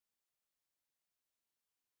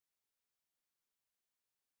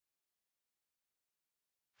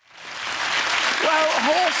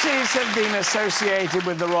Horses have been associated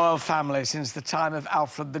with the royal family since the time of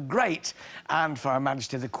Alfred the Great, and for Her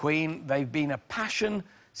Majesty the Queen, they've been a passion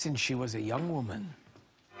since she was a young woman.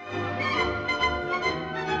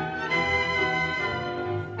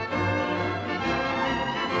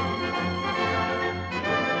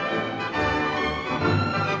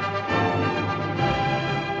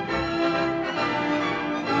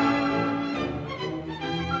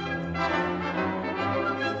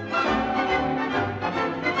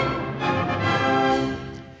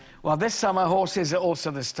 Well, this summer, horses are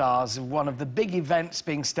also the stars of one of the big events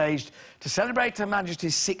being staged to celebrate Her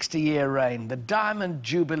Majesty's 60-year reign, the Diamond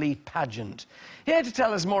Jubilee Pageant. Here to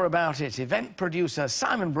tell us more about it, event producer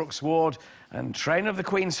Simon Brooks-Ward and trainer of the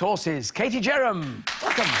Queen's horses, Katie Jerram.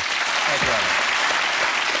 Welcome. Thank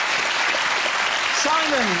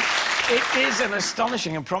Simon, you. it is an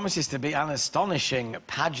astonishing and promises to be an astonishing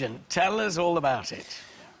pageant. Tell us all about it.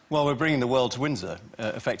 Well, we're bringing the world to Windsor,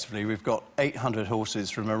 effectively. We've got 800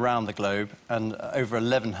 horses from around the globe and over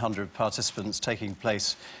 1,100 participants taking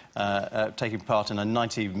part in a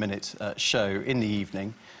 90-minute show in the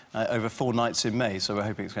evening over 4 nights in May, so we're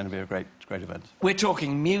hoping it's going to be a great event. We're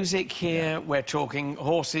talking music here, we're talking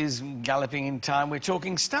horses galloping in time, we're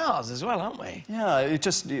talking stars as well, aren't we? Yeah,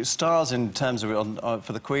 stars in terms of...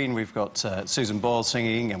 for the Queen, we've got Susan Boyle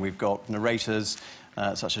singing, and we've got narrators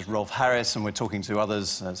such as Rolf Harris, and we're talking to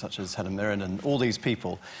others such as Helen Mirren and all these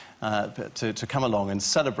people to come along and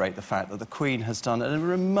celebrate the fact that the Queen has done a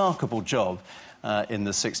remarkable job in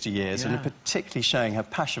the 60 years, and particularly showing her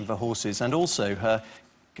passion for horses and also her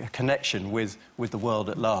connection with the world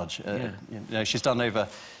at large. You know, she's done over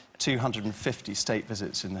 250 state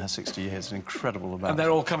visits in her 60 years, an incredible amount. And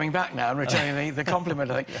they're all coming back now and returning the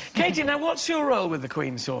compliment, I think. Katie, now, what's your role with the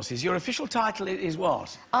Queen's horses? Your official title is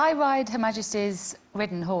what? I ride Her Majesty's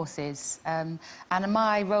ridden horses, and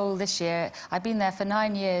my role this year, I've been there for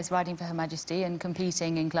 9 years riding for Her Majesty and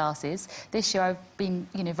competing in classes. This year I've been,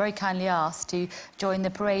 very kindly asked to join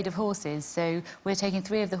the parade of horses, so we're taking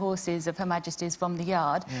 3 of the horses of Her Majesty's from the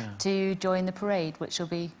yard to join the parade, which will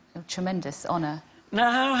be a tremendous honour. Now,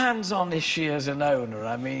 how hands-on is she as an owner?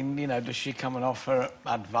 I mean, does she come and offer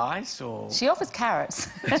advice, or...? She offers carrots.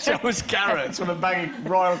 She offers carrots, with a bag of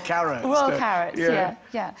royal carrots. Royal carrots,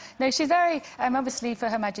 yeah. No, she's very... obviously, for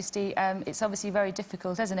Her Majesty, it's obviously very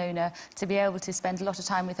difficult as an owner to be able to spend a lot of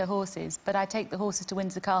time with her horses, but I take the horses to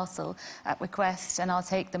Windsor Castle at request, and I'll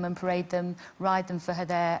take them and parade them, ride them for her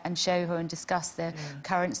there, and show her and discuss the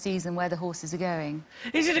current season, where the horses are going.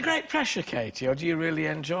 Is it a great pressure, Katie, or do you really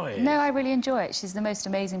enjoy it? No, I really enjoy it. She's the most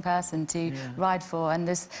amazing person to ride for, and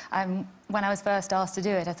there's when I was first asked to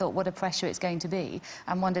do it, I thought what a pressure it's going to be,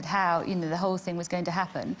 and wondered how the whole thing was going to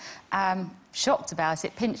happen. Shocked about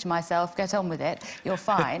it, pinched myself, get on with it, you're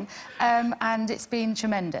fine. And it's been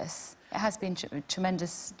tremendous. It has been a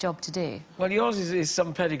tremendous job to do. Well, yours is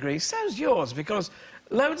some pedigree. So's yours, because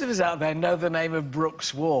loads of us out there know the name of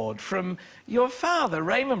Brooks-Ward from your father,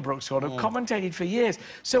 Raymond Brooks-Ward, who commentated for years.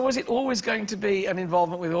 So was it always going to be an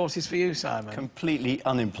involvement with horses for you, Simon? Completely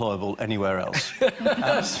unemployable anywhere else.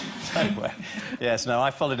 Anyway, yes, no,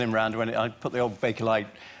 I followed him round when I put the old Bakelite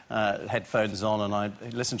headphones on, and I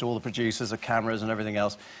listened to all the producers, the cameras and everything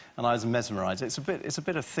else, and I was mesmerised. It's a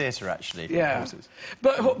bit of theatre, actually, horses.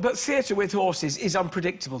 But theatre with horses is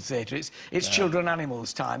unpredictable theatre. It's children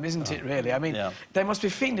animals time, isn't it, really? I mean, they must be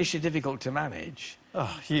fiendishly difficult to manage.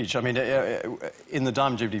 Oh, huge. I mean, in the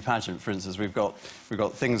Diamond Jubilee pageant, for instance, we've got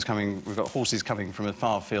horses coming from as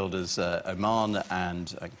far afield as Oman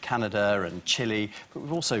and Canada and Chile, but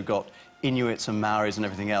we've also got Inuits and Maoris and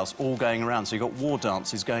everything else all going around. So you've got war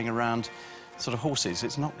dances going around sort of horses.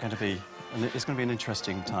 It's going to be an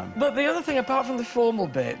interesting time. But the other thing, apart from the formal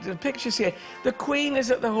bit, the pictures here, the Queen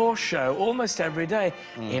is at the horse show almost every day,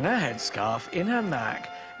 in her headscarf, in her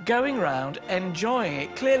mac, going round, enjoying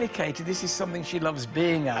it. Clearly, Katie, this is something she loves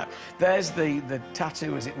being at. There's the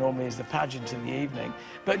tattoo, as it normally is, the pageant in the evening.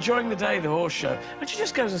 But during the day, the horse show, and she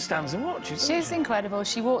just goes and stands and watches, She's incredible.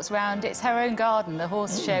 She walks round. It's her own garden. The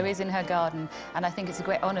horse show is in her garden, and I think it's a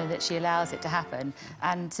great honour that she allows it to happen.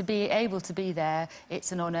 And to be able to be there,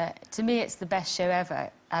 it's an honour. To me, it's the best show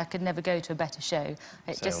ever. I could never go to a better show.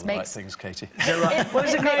 It Say just all makes the right things, Katie. Well,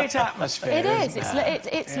 it's a great atmosphere. It is.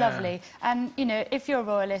 It's lovely. And if you're a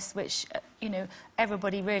royalist, which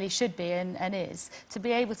everybody really should be and is, to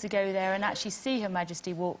be able to go there and actually see Her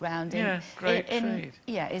Majesty walk round is a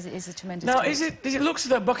tremendous. Now, treat. it looks as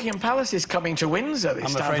though Buckingham Palace is coming to Windsor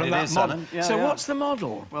this time from that model. So what's the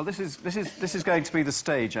model? Well, this is going to be the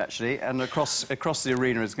stage, actually, and across the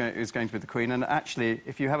arena is going to be the Queen. And actually,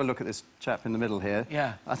 if you have a look at this chap in the middle here,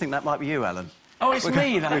 I think that might be you, Alan. Oh, it's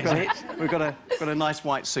me, that is it. We've got a nice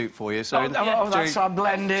white suit for you. So That's so I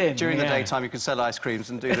blend in. During the daytime, you can sell ice creams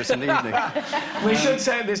and do this in the evening. We should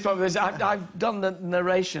say at this point, I've done the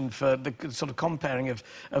narration for the sort of comparing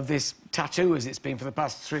of this tattoo as it's been for the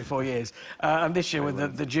past 3 or 4 years. And this year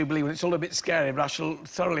with the Jubilee, when it's all a bit scary, but I shall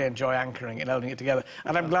thoroughly enjoy anchoring it and holding it together.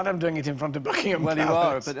 And I'm glad I'm doing it in front of Buckingham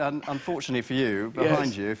Palace. Well, you are, but unfortunately for you,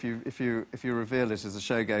 behind you, if you reveal it as the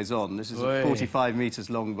show goes on, this is 45 metres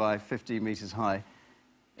long by 50 metres high.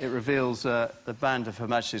 It reveals the band of Her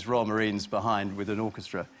Majesty's Royal Marines behind with an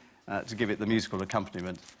orchestra to give it the musical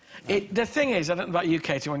accompaniment. The thing is, I don't know about you,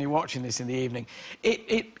 Katie, when you're watching this in the evening,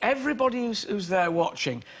 everybody who's there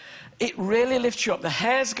watching, it really lifts you up. The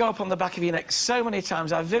hairs go up on the back of your neck so many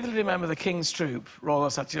times. I vividly remember the King's Troop, Royal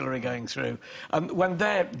Artillery, going through, and when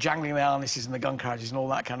they're jangling the harnesses and the gun carriages and all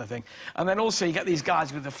that kind of thing. And then also you get these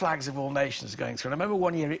guys with the flags of all nations going through. And I remember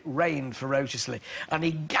one year it rained ferociously, and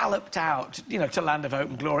he galloped out, you know, to Land of Hope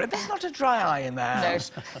and Glory. There's not a dry eye in the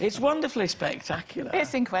house. No. It's wonderfully spectacular.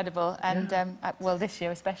 It's incredible, and well, this year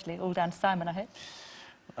especially, all down to Simon, I hope.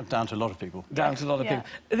 Down to a lot of people. Down to a lot of people.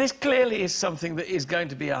 This clearly is something that is going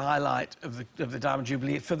to be a highlight of the Diamond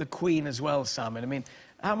Jubilee for the Queen as well, Simon. I mean,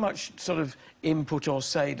 how much sort of input or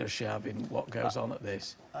say does she have in what goes on at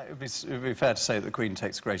this? It would be fair to say that the Queen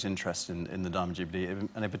takes great interest in the Diamond Jubilee, and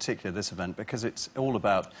in particular this event, because it's all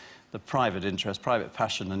about the private interest, private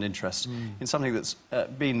passion and interest in something that's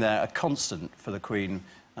been there, a constant for the Queen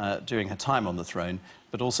during her time on the throne,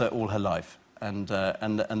 but also all her life. And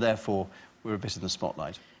therefore, we're a bit in the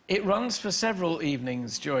spotlight. It runs for several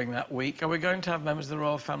evenings during that week. Are we going to have members of the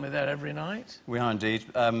royal family there every night? We are indeed.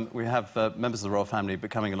 We have members of the royal family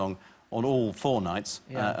coming along on all 4 nights,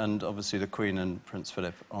 and obviously the Queen and Prince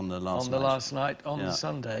Philip on the last night. On the last night, on the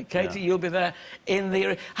Sunday. Katie, you'll be there in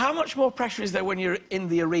the... How much more pressure is there when you're in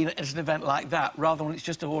the arena at an event like that, rather than when it's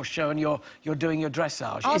just a horse show and you're doing your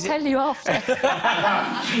dressage? I'll tell you after.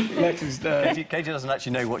 Let us know. Katie doesn't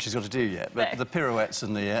actually know what she's got to do yet, but the pirouettes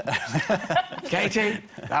and the... Katie,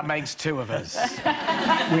 that makes 2 of us.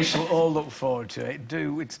 We shall all look forward to it.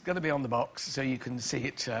 It's going to be on the box, so you can see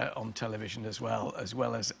it on television as well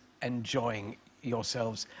as enjoying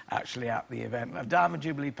yourselves actually at the event. The Diamond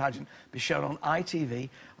Jubilee pageant will be shown on ITV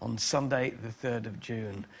on Sunday the 3rd of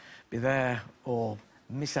June. Be there or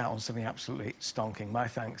miss out on something absolutely stonking. My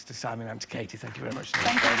thanks to Simon and to Katie. Thank you very much.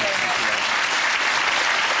 Thank you very much.